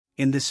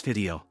In this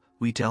video,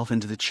 we delve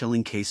into the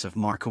chilling case of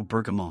Marco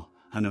Bergamo,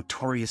 a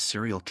notorious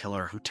serial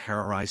killer who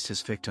terrorized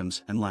his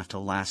victims and left a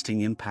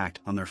lasting impact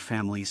on their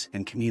families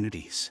and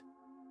communities.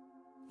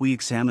 We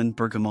examine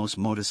Bergamo's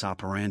modus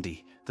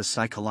operandi, the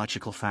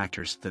psychological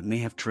factors that may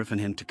have driven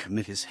him to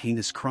commit his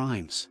heinous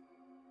crimes.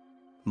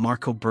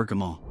 Marco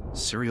Bergamo,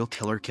 serial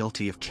killer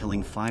guilty of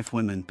killing 5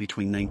 women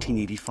between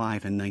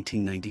 1985 and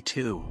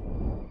 1992.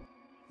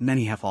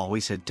 Many have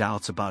always had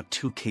doubts about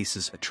 2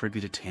 cases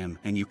attributed to him,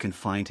 and you can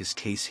find his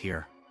case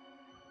here.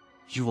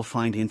 You will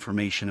find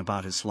information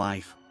about his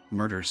life,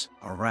 murders,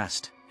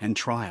 arrest, and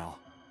trial.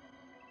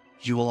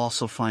 You will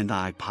also find the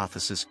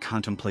hypothesis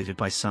contemplated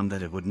by some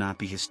that it would not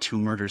be his 2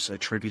 murders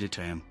attributed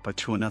to him, but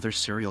to another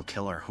serial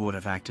killer who would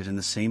have acted in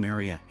the same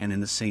area and in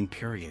the same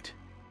period.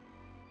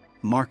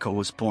 Marco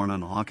was born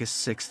on August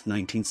 6,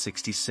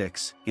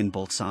 1966, in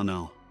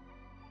Bolzano.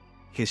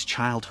 His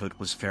childhood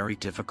was very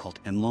difficult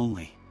and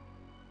lonely.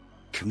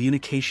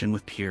 Communication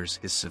with peers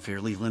is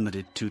severely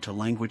limited due to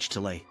language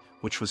delay,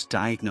 which was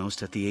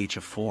diagnosed at the age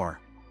of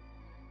 4.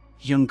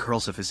 Young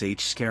girls of his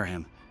age scare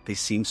him. They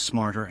seem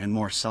smarter and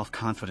more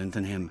self-confident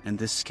than him, and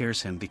this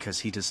scares him because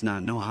he does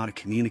not know how to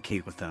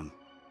communicate with them.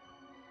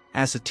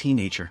 As a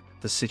teenager,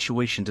 the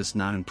situation does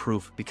not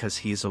improve because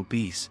he is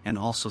obese and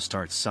also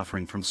starts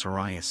suffering from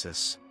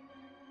psoriasis.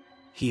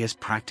 He has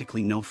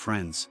practically no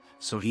friends,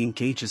 so he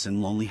engages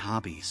in lonely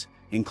hobbies,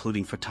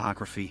 including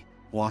photography,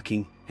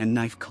 walking, and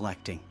knife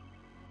collecting.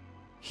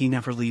 He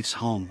never leaves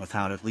home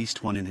without at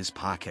least one in his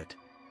pocket.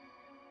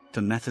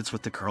 The methods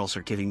with the girls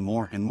are getting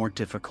more and more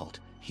difficult.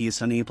 He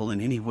is unable in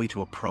any way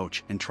to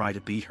approach and try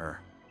to beat her.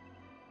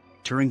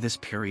 During this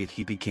period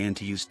he began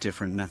to use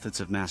different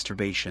methods of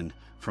masturbation,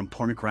 from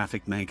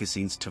pornographic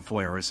magazines to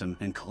voyeurism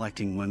and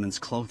collecting women's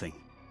clothing.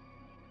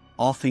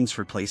 All things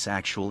replace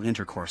actual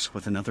intercourse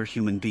with another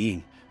human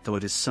being, though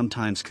it is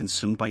sometimes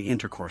consumed by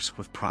intercourse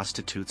with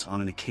prostitutes on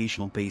an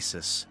occasional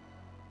basis.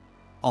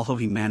 Although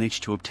he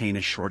managed to obtain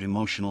a short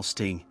emotional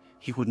sting,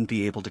 he wouldn't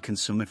be able to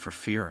consume it for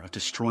fear of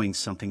destroying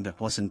something that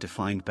wasn't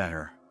defined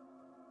better.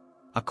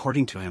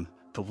 According to him,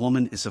 the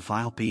woman is a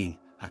vile being,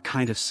 a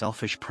kind of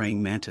selfish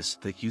praying mantis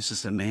that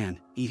uses a man,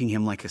 eating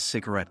him like a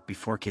cigarette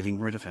before getting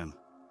rid of him.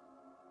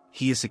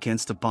 He is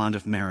against the bond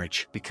of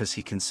marriage because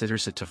he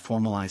considers it to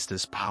formalize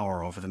this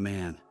power over the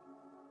man.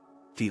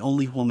 The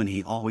only woman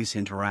he always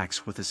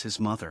interacts with is his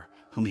mother,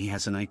 whom he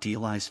has an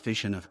idealized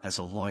vision of as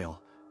a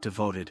loyal,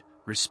 devoted,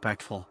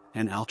 respectful,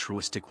 and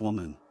altruistic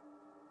woman.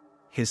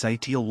 His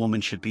ideal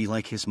woman should be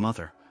like his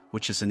mother,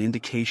 which is an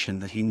indication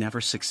that he never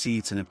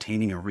succeeds in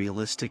obtaining a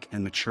realistic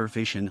and mature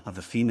vision of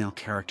the female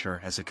character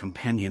as a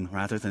companion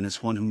rather than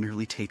as one who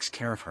merely takes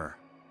care of her.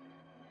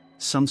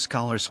 Some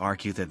scholars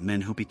argue that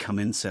men who become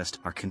incest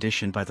are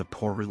conditioned by the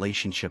poor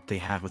relationship they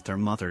had with their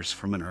mothers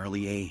from an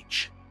early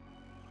age.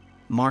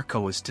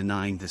 Marco is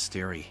denying this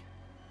theory.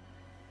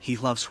 He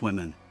loves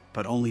women,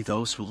 but only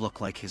those who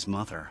look like his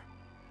mother.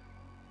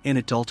 In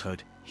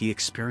adulthood, he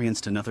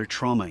experienced another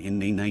trauma in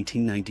May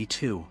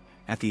 1992,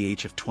 at the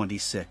age of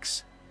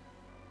 26.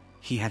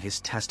 He had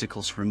his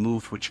testicles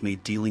removed, which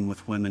made dealing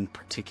with women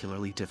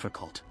particularly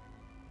difficult.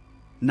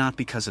 Not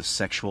because of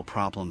sexual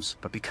problems,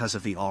 but because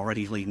of the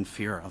already latent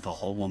fear of the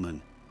whole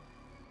woman.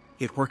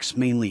 It works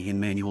mainly in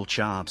manual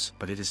jobs,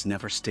 but it is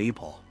never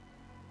stable.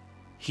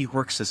 He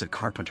works as a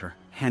carpenter,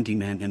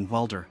 handyman, and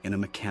welder in a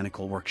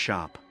mechanical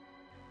workshop.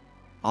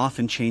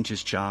 Often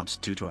changes jobs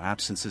due to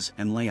absences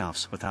and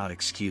layoffs without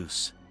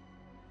excuse.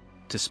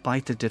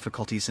 Despite the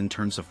difficulties in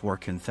terms of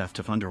work and theft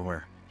of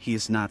underwear, he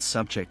is not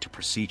subject to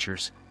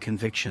procedures,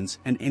 convictions,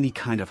 and any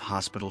kind of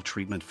hospital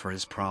treatment for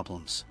his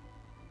problems.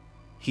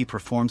 He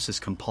performs his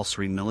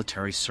compulsory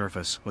military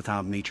service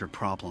without major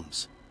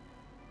problems.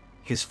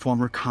 His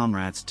former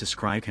comrades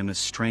describe him as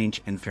strange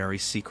and very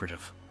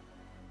secretive.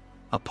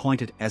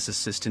 Appointed as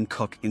assistant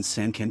cook in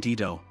San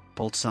Candido,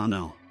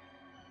 Bolzano.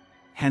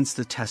 Hence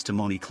the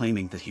testimony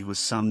claiming that he was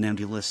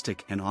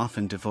somnambulistic and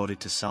often devoted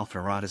to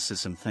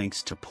self-eroticism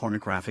thanks to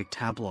pornographic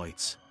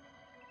tabloids.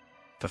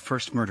 The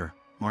first murder,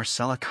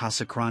 Marcella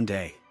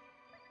Casagrande.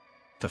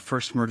 The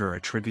first murder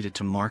attributed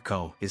to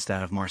Marco is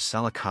that of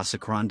Marcella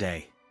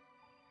Casagrande.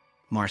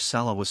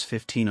 Marcella was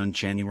 15 on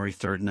January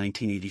 3,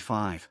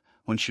 1985,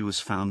 when she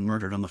was found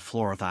murdered on the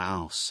floor of the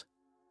house.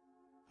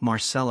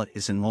 Marcella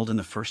is enrolled in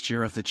the first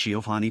year of the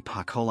Giovanni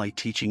Paccoli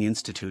Teaching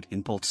Institute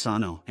in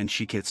Bolzano, and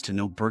she gets to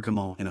know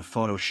Bergamo in a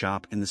photo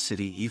shop in the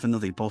city, even though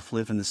they both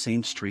live in the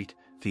same street,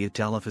 Via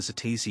della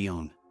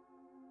Visitazione.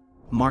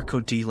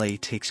 Marco Delay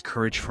takes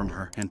courage from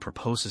her and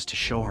proposes to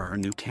show her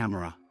new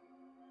camera.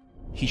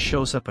 He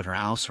shows up at her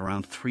house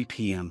around 3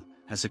 p.m.,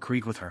 as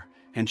agreed with her,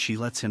 and she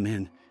lets him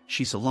in.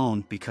 She's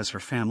alone because her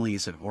family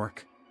is at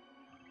work.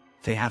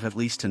 They have at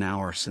least an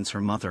hour since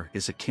her mother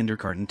is a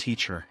kindergarten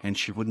teacher and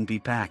she wouldn't be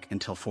back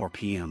until 4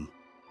 p.m.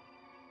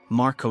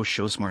 Marco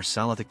shows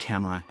Marcella the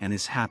camera and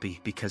is happy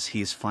because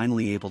he is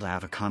finally able to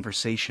have a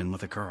conversation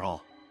with a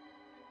girl.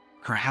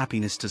 Her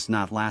happiness does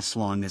not last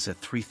long, as at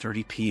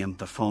 3:30 p.m.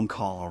 the phone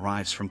call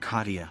arrives from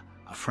Katia,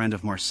 a friend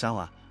of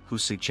Marcella, who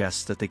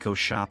suggests that they go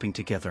shopping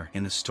together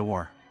in a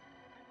store.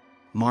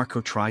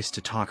 Marco tries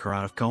to talk her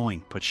out of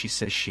going, but she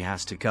says she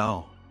has to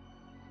go.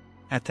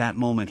 At that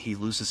moment he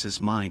loses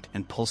his mind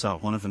and pulls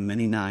out one of the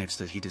many knives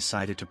that he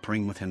decided to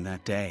bring with him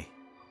that day.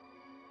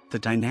 The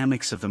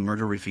dynamics of the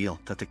murder reveal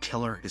that the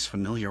killer is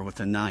familiar with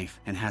the knife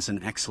and has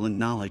an excellent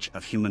knowledge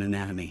of human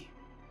anatomy.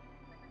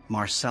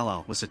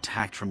 Marcella was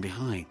attacked from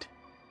behind.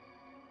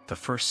 The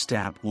first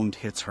stab wound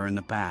hits her in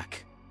the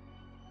back.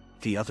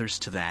 The others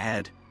to the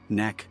head,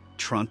 neck,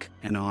 trunk,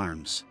 and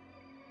arms.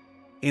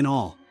 In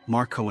all,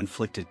 Marco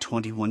inflicted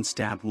 21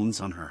 stab wounds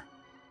on her.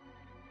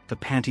 The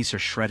panties are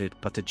shredded,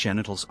 but the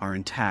genitals are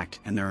intact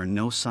and there are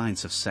no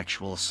signs of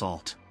sexual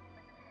assault.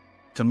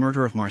 The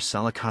murder of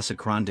Marcella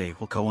Casagrande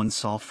will go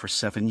unsolved for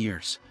 7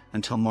 years,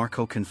 until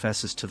Marco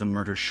confesses to the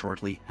murder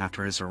shortly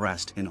after his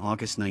arrest in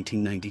August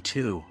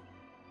 1992.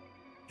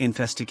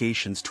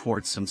 Investigations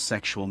towards some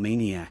sexual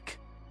maniac.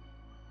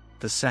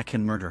 The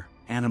second murder,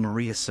 Anna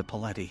Maria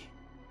Cipoletti.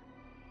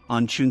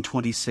 On June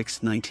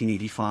 26,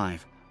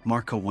 1985,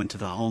 Marco went to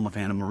the home of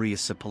Anna Maria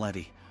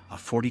Cipoletti, a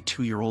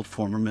 42-year-old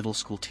former middle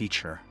school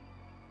teacher.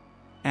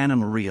 Anna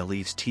Maria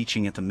leaves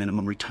teaching at the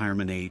minimum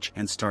retirement age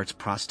and starts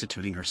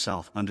prostituting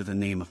herself under the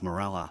name of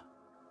Morella.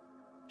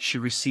 She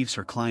receives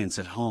her clients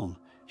at home.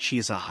 She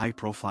is a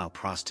high-profile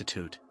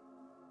prostitute.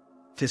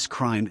 This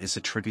crime is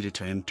attributed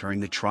to him during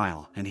the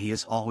trial, and he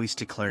has always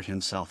declared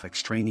himself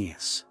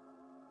extraneous.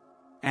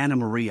 Anna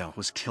Maria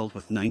was killed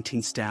with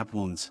 19 stab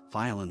wounds,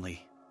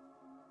 violently.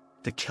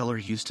 The killer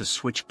used a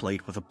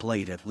switchblade with a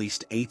blade at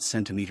least 8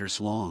 centimeters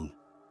long.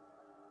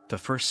 The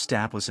first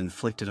stab was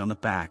inflicted on the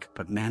back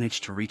but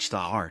managed to reach the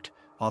heart,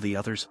 while the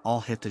others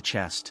all hit the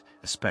chest,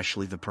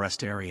 especially the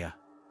breast area.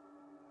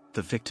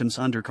 The victim's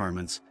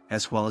undergarments,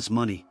 as well as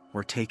money,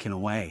 were taken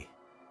away.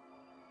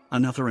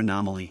 Another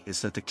anomaly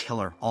is that the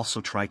killer also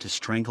tried to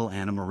strangle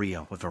Anna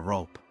Maria with a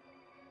rope.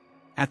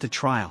 At the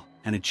trial,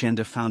 an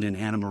agenda found in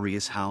Anna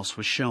Maria's house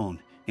was shown,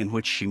 in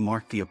which she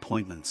marked the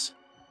appointments.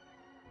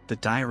 The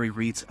diary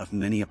reads of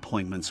many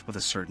appointments with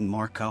a certain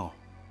Marco.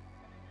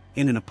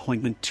 In an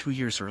appointment 2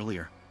 years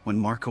earlier, when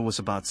Marco was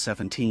about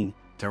 17,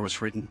 there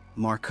was written,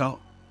 Marco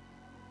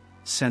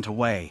sent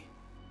away.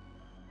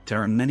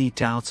 There are many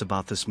doubts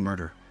about this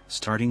murder,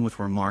 starting with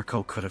where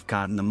Marco could have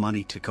gotten the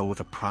money to go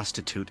with a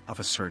prostitute of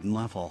a certain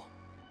level.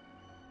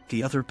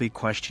 The other big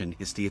question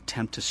is the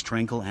attempt to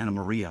strangle Anna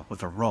Maria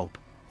with a rope.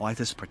 Why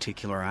this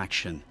particular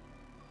action?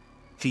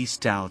 These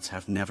doubts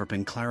have never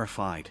been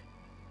clarified.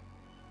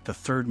 The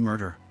third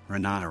murder,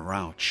 Renata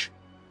Rauch.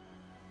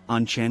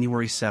 On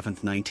January 7,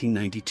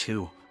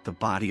 1992, the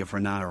body of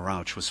Renata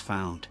Rauch was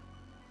found.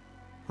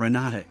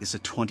 Renata is a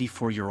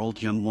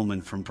 24-year-old young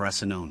woman from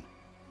Bressanone.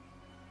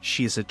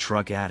 She is a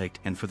drug addict,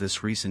 and for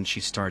this reason she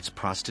starts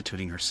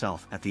prostituting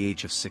herself at the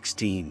age of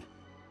 16.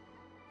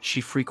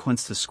 She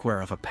frequents the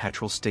square of a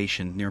petrol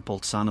station near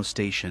Bolzano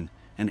Station,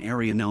 an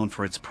area known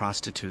for its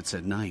prostitutes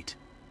at night.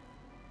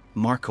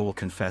 Marco will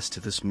confess to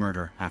this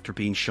murder after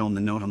being shown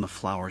the note on the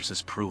flowers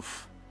as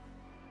proof.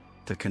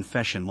 The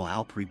confession will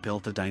help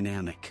rebuild the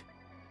dynamic.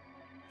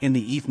 In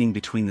the evening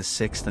between the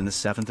 6th and the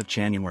 7th of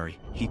January,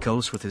 he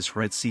goes with his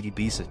red Seat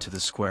Ibiza to the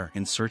square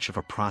in search of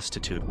a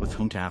prostitute with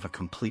whom to have a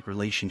complete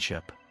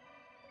relationship.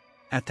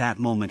 At that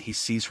moment he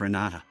sees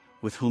Renata,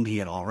 with whom he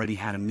had already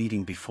had a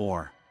meeting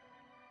before.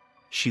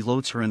 She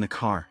loads her in the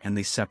car and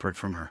they separate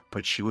from her,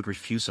 but she would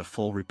refuse a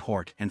full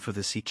report, and for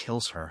this he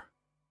kills her.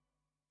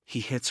 He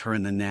hits her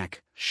in the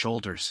neck,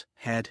 shoulders,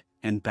 head,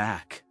 and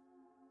back.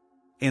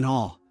 In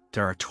all,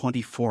 there are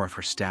 24 of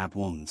her stab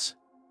wounds.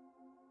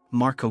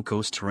 Marco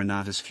goes to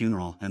Renata's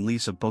funeral and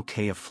leaves a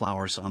bouquet of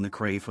flowers on the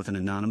grave with an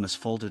anonymous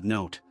folded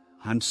note.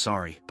 I'm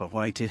sorry, but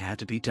what I did had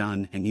to be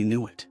done and you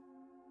knew it.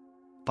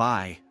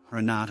 Bye,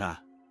 Renata.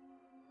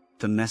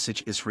 The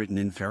message is written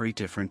in very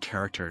different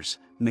characters,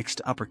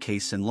 mixed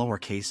uppercase and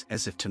lowercase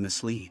as if to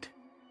mislead.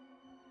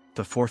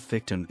 The fourth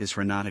victim is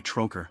Renata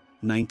Troger,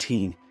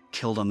 19,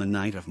 killed on the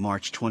night of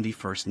March 21,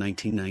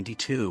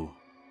 1992.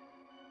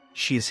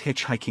 She is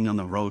hitchhiking on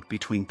the road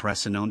between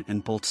Bressanone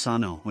and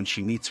Bolzano when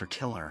she meets her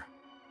killer.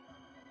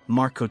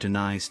 Marco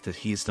denies that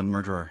he is the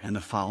murderer, and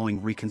the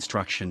following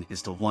reconstruction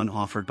is the one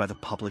offered by the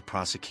public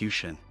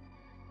prosecution.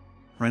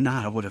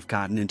 Renata would have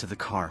gotten into the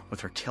car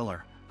with her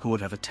killer, who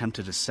would have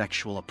attempted a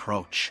sexual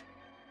approach.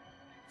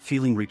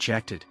 Feeling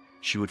rejected,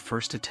 she would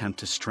first attempt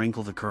to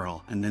strangle the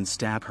girl and then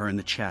stab her in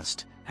the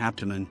chest,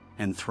 abdomen,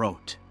 and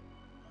throat.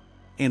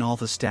 In all,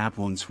 the stab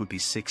wounds would be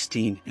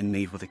 16 and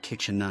made with a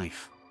kitchen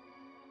knife.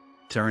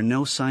 There are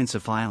no signs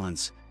of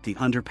violence, the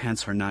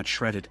underpants are not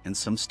shredded, and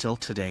some still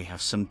today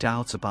have some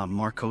doubts about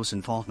Marco's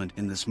involvement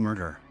in this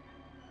murder.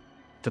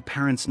 The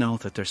parents know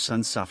that their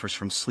son suffers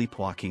from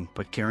sleepwalking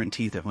but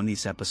guarantee that when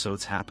these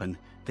episodes happen,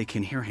 they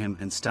can hear him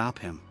and stop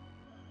him.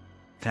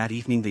 That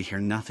evening they hear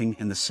nothing,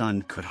 and the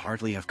son could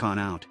hardly have gone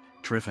out,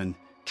 driven,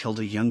 killed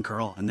a young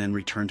girl and then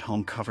returned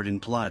home covered in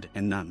blood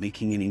and not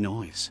making any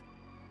noise.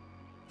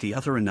 The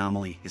other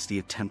anomaly is the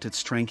attempted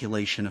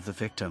strangulation of the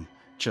victim,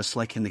 just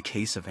like in the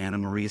case of Anna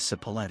Maria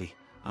Cipoletti,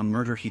 a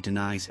murder he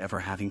denies ever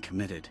having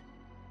committed.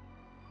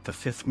 The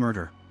fifth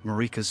murder,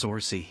 Marika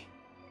Zorzi.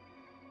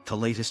 The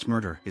latest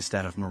murder is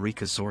that of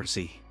Marika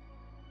Zorzi.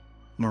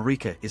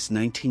 Marika is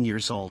 19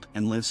 years old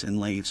and lives in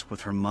Laves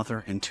with her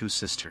mother and two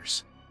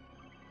sisters.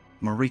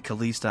 Marika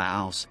leaves the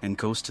house and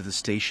goes to the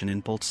station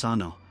in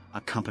Bolzano,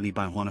 accompanied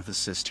by one of the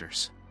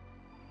sisters.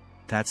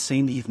 That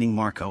same evening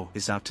Marco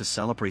is out to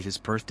celebrate his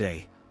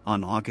birthday.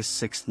 On August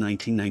 6,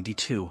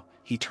 1992,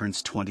 he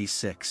turns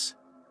 26.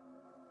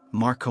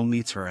 Marco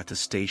meets her at the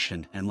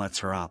station and lets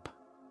her up.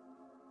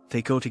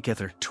 They go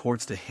together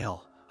towards the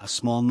hill, a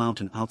small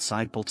mountain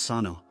outside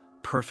Bolzano,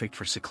 perfect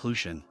for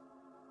seclusion.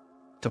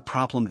 The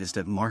problem is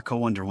that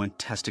Marco underwent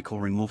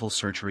testicle removal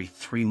surgery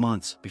 3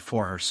 months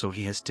before her, so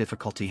he has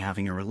difficulty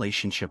having a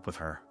relationship with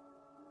her.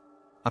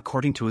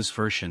 According to his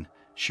version,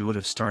 she would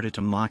have started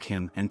to mock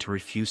him and to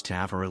refuse to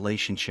have a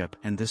relationship,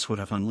 and this would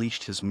have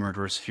unleashed his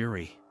murderous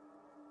fury.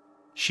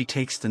 She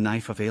takes the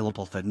knife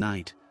available that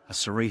night, a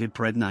serrated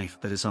bread knife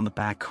that is on the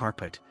back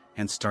carpet,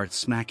 and starts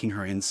smacking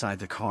her inside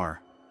the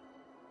car.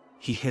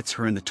 He hits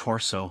her in the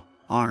torso,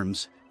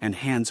 arms, and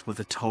hands with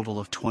a total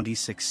of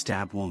 26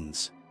 stab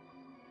wounds.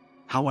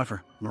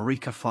 However,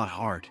 Marika fought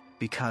hard,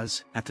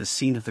 because, at the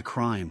scene of the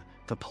crime,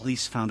 the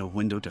police found a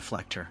window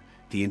deflector,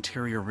 the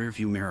interior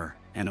rearview mirror,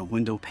 and a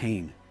window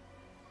pane.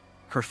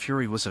 Her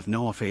fury was of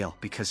no avail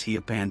because he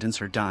abandons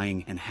her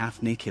dying and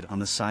half-naked on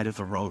the side of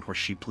the road, where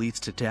she bleeds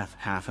to death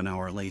half an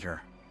hour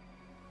later.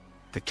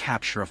 The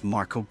capture of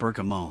Marco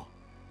Bergamo.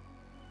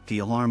 The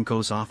alarm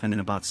goes off, and in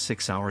about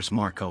 6 hours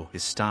Marco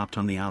is stopped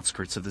on the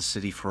outskirts of the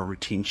city for a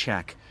routine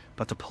check,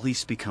 but the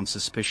police become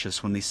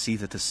suspicious when they see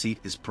that the seat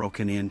is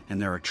broken in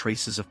and there are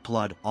traces of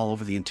blood all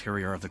over the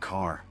interior of the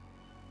car.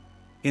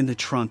 In the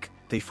trunk,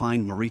 they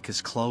find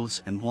Marika's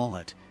clothes and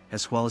wallet,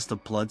 as well as the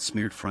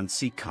blood-smeared front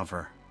seat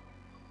cover.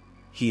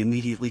 He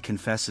immediately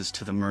confesses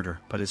to the murder,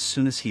 but as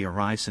soon as he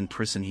arrives in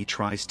prison he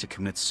tries to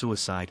commit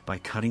suicide by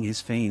cutting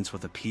his veins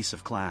with a piece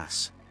of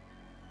glass.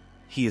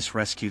 He is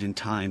rescued in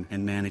time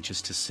and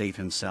manages to save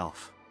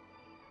himself.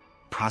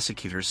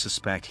 Prosecutors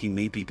suspect he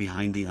may be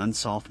behind the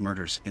unsolved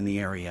murders in the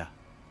area.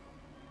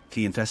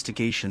 The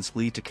investigations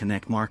lead to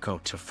connect Marco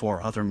to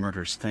 4 other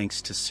murders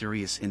thanks to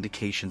serious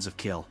indications of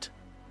guilt.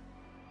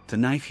 The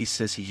knife he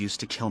says he used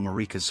to kill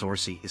Marika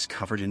Zorzi is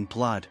covered in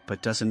blood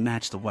but doesn't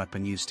match the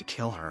weapon used to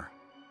kill her.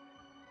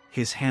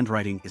 His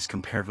handwriting is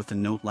compared with the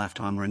note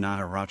left on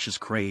Renata Rauch's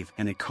grave,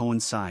 and it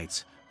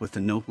coincides with the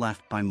note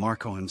left by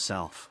Marco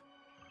himself.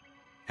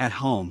 At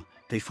home,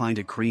 they find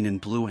a green and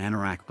blue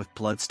anorak with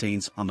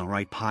bloodstains on the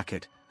right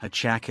pocket, a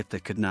jacket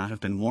that could not have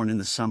been worn in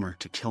the summer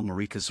to kill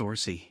Marika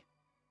Zorzi.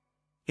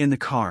 In the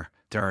car,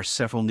 there are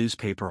several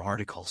newspaper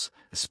articles,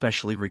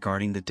 especially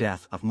regarding the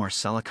death of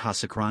Marcella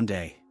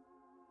Casagrande.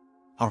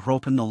 A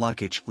rope in the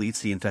luggage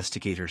leads the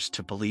investigators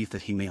to believe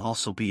that he may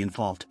also be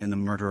involved in the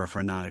murder of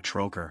Renata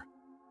Troger.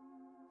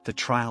 The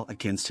trial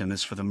against him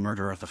is for the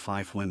murder of the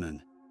 5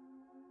 women.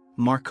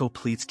 Marco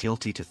pleads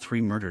guilty to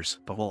 3 murders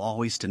but will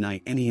always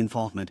deny any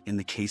involvement in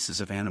the cases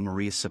of Anna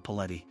Maria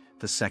Cipoletti,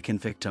 the 2nd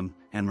victim,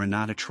 and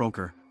Renata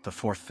Troger, the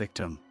 4th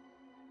victim.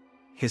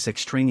 His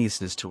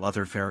extraneousness to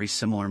other very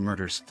similar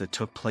murders that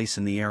took place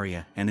in the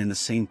area and in the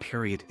same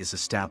period is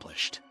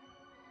established.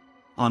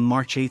 On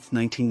March 8,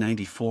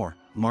 1994,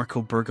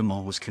 Marco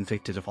Bergamo was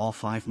convicted of all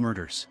 5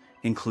 murders,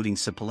 including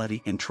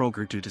Cipoletti and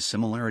Troger, due to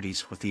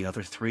similarities with the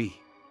other 3.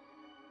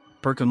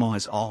 Bergamo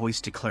has always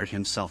declared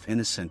himself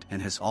innocent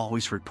and has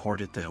always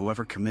reported that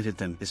whoever committed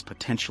them is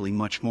potentially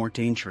much more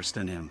dangerous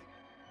than him.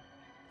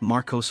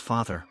 Marco's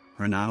father,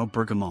 Renato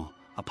Bergamo,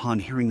 upon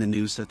hearing the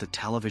news that the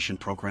television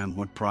program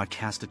would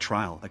broadcast the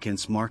trial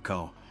against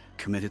Marco,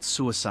 committed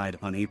suicide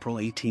on April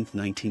 18,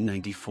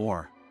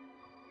 1994.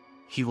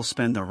 He will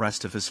spend the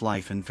rest of his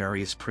life in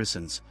various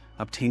prisons,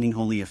 obtaining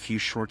only a few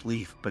short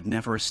leave but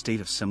never a state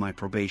of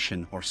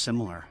semi-probation or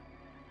similar.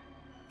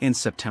 In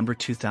September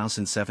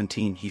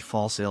 2017 he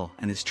falls ill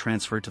and is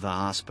transferred to the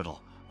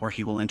hospital, where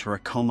he will enter a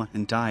coma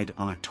and died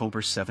on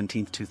October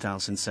 17,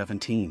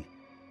 2017.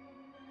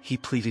 He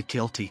pleaded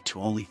guilty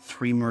to only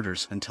 3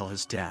 murders until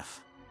his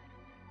death.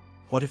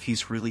 What if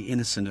he's really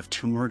innocent of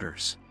 2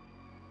 murders?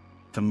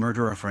 The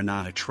murder of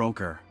Renata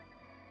Troger.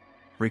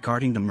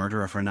 Regarding the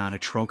murder of Renata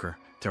Troger,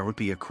 there would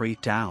be a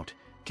great doubt,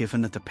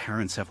 given that the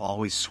parents have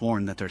always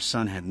sworn that their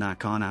son had not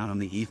gone out on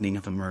the evening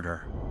of the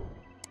murder.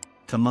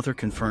 The mother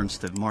confirms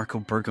that Marco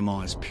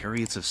Bergamo has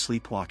periods of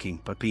sleepwalking,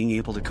 but being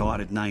able to go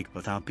out at night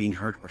without being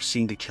hurt or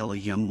seen to kill a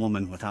young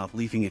woman without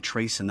leaving a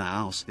trace in the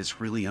house is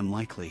really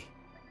unlikely.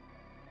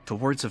 The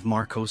words of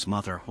Marco's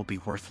mother will be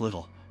worth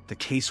little. The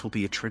case will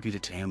be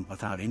attributed to him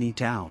without any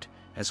doubt,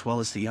 as well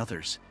as the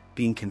others,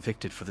 being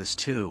convicted for this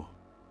too.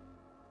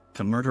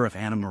 The murder of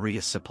Anna Maria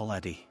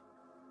Cipoletti.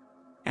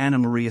 Anna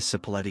Maria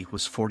Cipoletti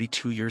was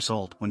 42 years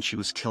old when she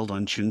was killed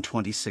on June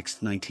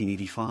 26,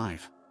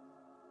 1985.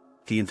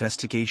 The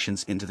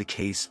investigations into the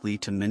case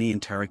lead to many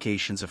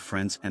interrogations of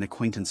friends and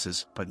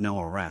acquaintances but no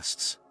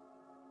arrests.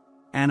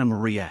 Anna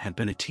Maria had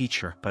been a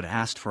teacher but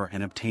asked for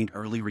and obtained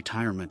early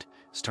retirement,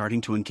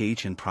 starting to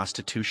engage in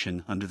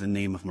prostitution under the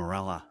name of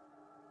Morella.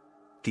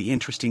 The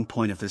interesting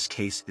point of this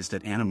case is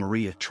that Anna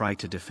Maria tried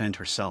to defend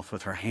herself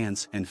with her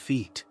hands and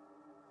feet.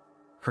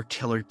 Her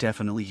killer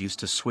definitely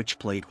used a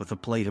switchblade with a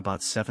blade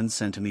about 7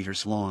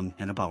 centimeters long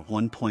and about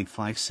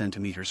 1.5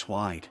 centimeters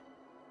wide.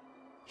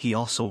 He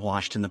also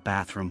washed in the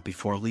bathroom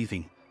before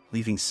leaving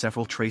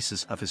several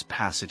traces of his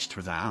passage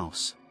through the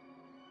house.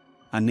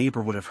 A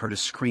neighbor would have heard a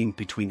scream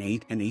between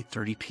 8 and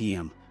 8:30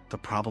 p.m., the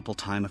probable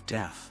time of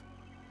death.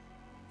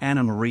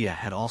 Anna Maria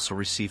had also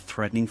received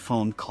threatening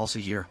phone calls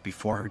a year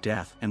before her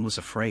death and was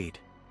afraid.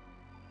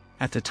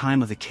 At the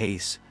time of the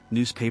case,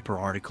 newspaper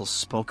articles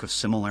spoke of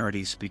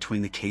similarities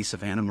between the case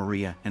of Anna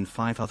Maria and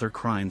 5 other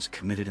crimes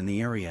committed in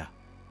the area.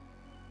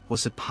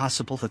 Was it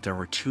possible that there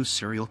were 2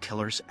 serial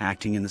killers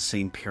acting in the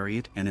same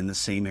period and in the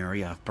same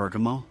area of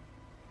Bergamo?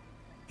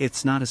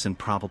 It's not as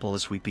improbable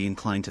as we'd be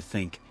inclined to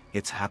think.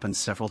 It's happened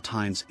several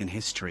times in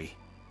history.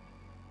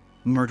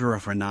 Murder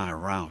of Renata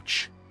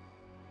Rauch.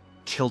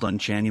 Killed on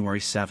January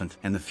 7th,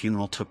 and the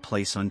funeral took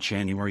place on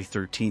January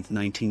 13,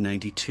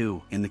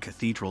 1992, in the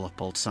Cathedral of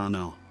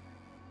Bolzano.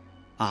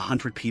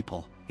 100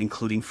 people,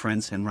 including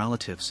friends and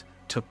relatives,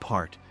 took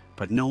part,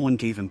 but no one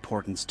gave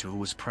importance to who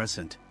was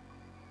present.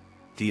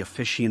 The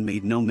officiant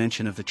made no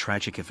mention of the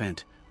tragic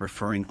event,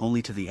 referring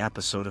only to the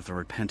episode of the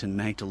repentant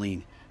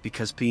Magdalene,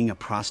 because being a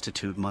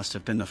prostitute must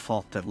have been the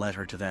fault that led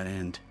her to that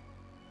end.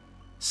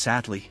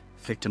 Sadly,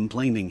 victim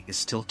blaming is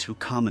still too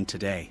common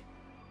today.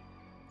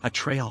 A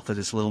trail that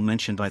is little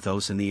mentioned by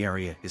those in the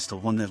area is the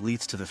one that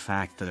leads to the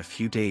fact that a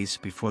few days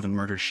before the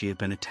murder she had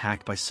been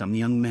attacked by some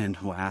young men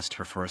who asked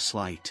her for a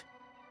slight.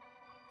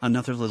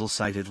 Another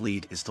little-sighted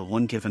lead is the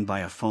one given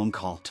by a phone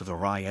call to the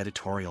RAI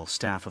editorial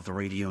staff of the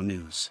radio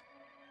news.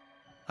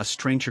 A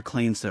stranger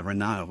claims that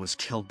Renata was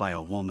killed by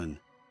a woman.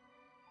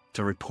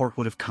 The report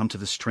would have come to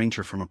the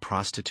stranger from a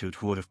prostitute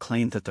who would have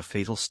claimed that the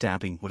fatal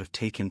stabbing would have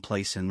taken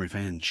place in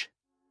revenge.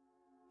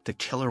 The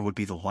killer would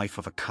be the wife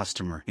of a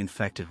customer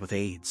infected with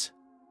AIDS.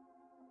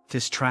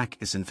 This track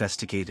is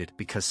investigated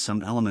because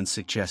some elements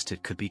suggest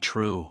it could be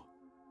true.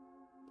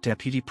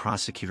 Deputy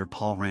Prosecutor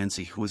Paul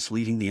Ranzi, who is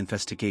leading the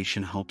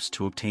investigation, hopes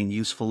to obtain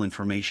useful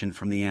information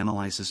from the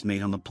analyses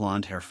made on the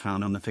blonde hair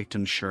found on the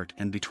victim's shirt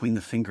and between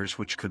the fingers,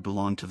 which could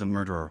belong to the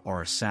murderer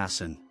or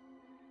assassin.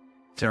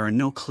 There are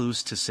no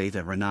clues to say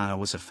that Renata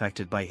was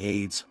affected by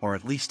AIDS, or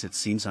at least it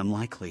seems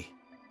unlikely.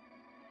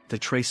 The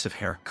trace of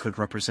hair could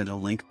represent a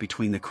link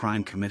between the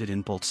crime committed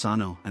in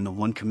Bolzano and the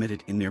one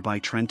committed in nearby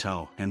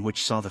Trento, and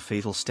which saw the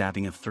fatal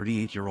stabbing of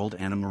 38-year-old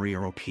Anna Maria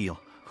Ropil,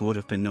 who would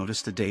have been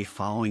noticed the day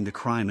following the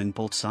crime in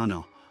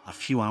Bolzano, a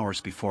few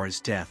hours before his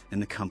death, in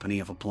the company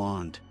of a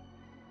blonde.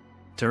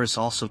 There is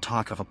also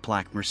talk of a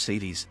black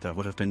Mercedes that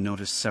would have been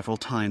noticed several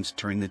times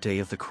during the day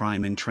of the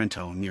crime in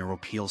Trento near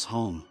Ropil's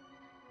home.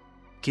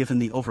 Given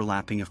the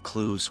overlapping of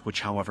clues,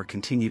 which however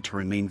continue to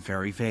remain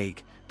very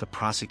vague, the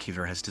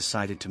prosecutor has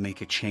decided to make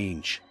a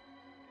change.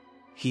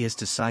 He has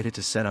decided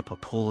to set up a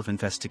pool of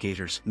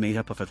investigators made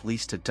up of at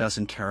least a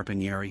dozen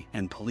carabinieri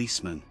and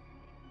policemen.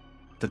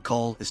 The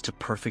goal is to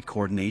perfect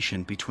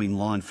coordination between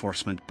law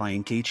enforcement by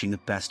engaging the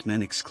best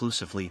men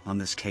exclusively on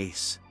this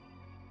case.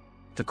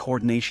 The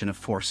coordination of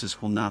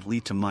forces will not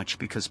lead to much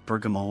because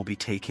Bergamo will be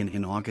taken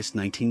in August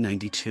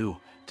 1992,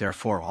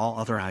 therefore all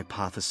other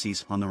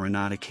hypotheses on the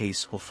Renata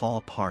case will fall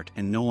apart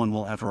and no one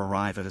will ever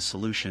arrive at a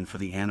solution for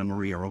the Anna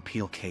Maria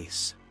Ropil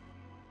case.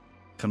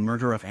 The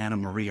murder of Anna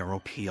Maria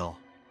Ropil.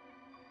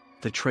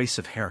 The trace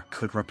of hair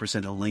could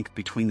represent a link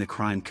between the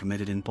crime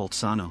committed in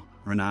Bolzano,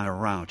 Renata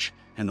Rauch,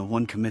 and the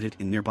one committed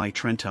in nearby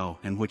Trento,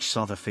 and which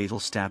saw the fatal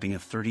stabbing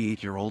of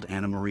 38-year-old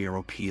Anna Maria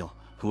Ropil,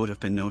 who would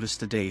have been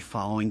noticed the day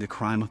following the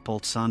crime of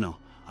Bolzano,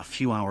 a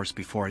few hours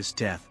before his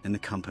death, in the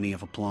company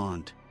of a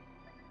blonde.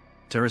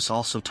 There is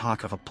also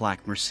talk of a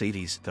black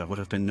Mercedes that would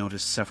have been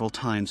noticed several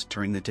times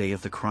during the day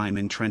of the crime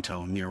in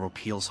Trento near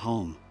Ropil's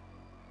home.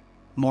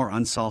 More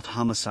unsolved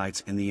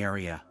homicides in the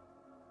area.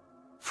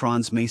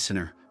 Franz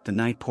Masoner, the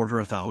night porter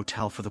of the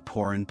Hotel for the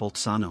Poor in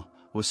Bolzano,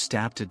 was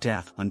stabbed to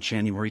death on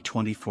January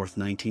 24,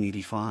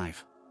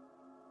 1985.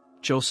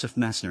 Joseph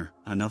Messner,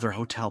 another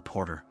hotel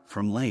porter,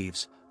 from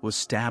Laves, was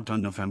stabbed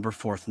on November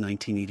 4,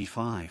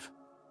 1985.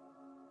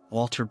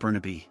 Walter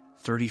Burnaby,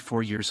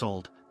 34 years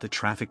old, the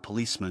traffic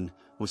policeman,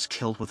 was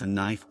killed with a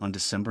knife on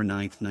December 9,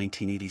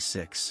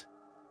 1986.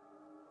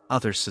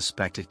 Other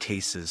suspected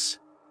cases.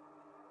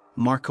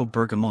 Marco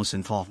Bergamo's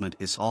involvement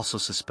is also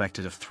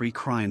suspected of 3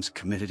 crimes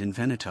committed in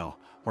Veneto,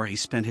 where he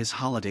spent his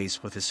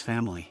holidays with his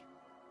family.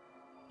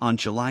 On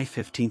July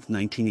 15,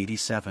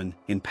 1987,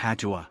 in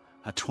Padua,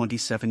 a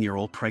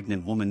 27-year-old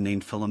pregnant woman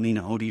named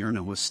Filomena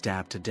Odierna was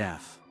stabbed to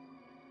death.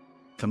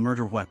 The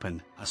murder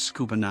weapon, a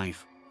scuba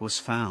knife, was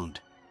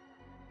found.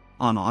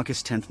 On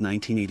August 10,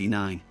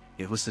 1989,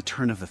 it was the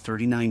turn of the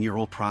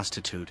 39-year-old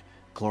prostitute,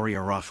 Gloria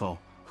Ruffo,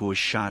 who was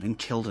shot and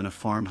killed in a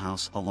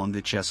farmhouse along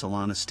the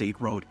Gesellana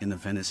State Road in the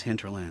Venice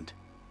hinterland.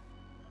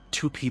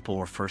 2 people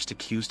were first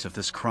accused of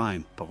this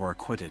crime but were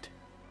acquitted.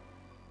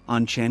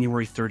 On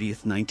January 30,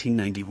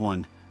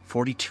 1991,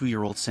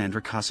 42-year-old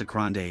Sandra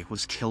Casagrande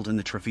was killed in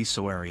the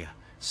Treviso area,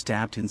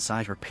 stabbed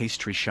inside her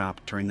pastry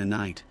shop during the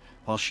night,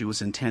 while she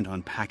was intent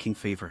on packing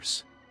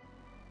favors.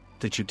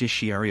 The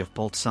judiciary of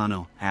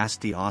Bolzano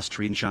asked the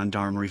Austrian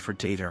gendarmerie for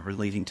data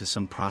relating to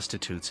some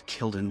prostitutes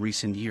killed in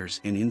recent years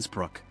in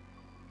Innsbruck.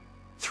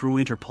 Through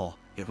Interpol,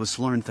 it was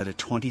learned that a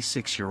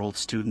 26-year-old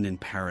student in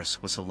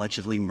Paris was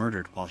allegedly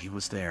murdered while he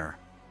was there.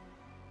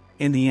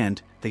 In the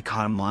end, they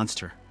caught a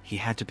monster. He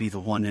had to be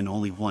the one and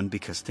only one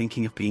because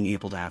thinking of being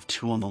able to have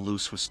two on the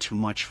loose was too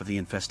much for the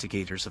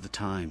investigators of the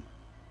time.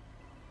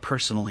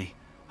 Personally,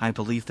 I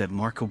believe that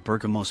Marco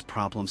Bergamo's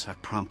problems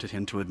have prompted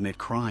him to admit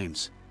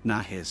crimes,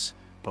 not his,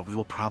 but we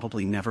will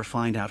probably never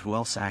find out who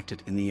else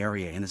acted in the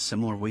area in a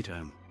similar way to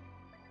him.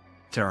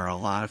 There are a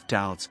lot of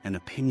doubts and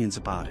opinions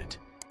about it.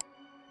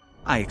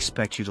 I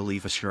expect you to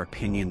leave us your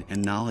opinion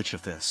and knowledge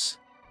of this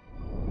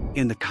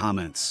in the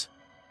comments.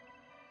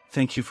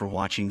 Thank you for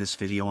watching this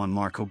video on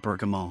Marco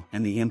Bergamo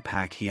and the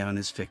impact he had on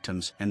his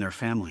victims and their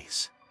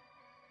families.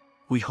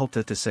 We hope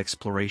that this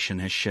exploration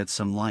has shed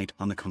some light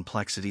on the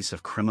complexities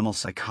of criminal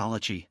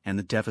psychology and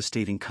the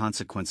devastating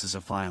consequences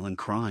of violent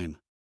crime.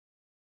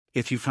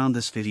 If you found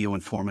this video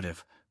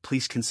informative,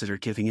 please consider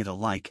giving it a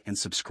like and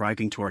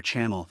subscribing to our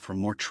channel for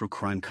more true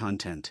crime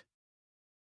content.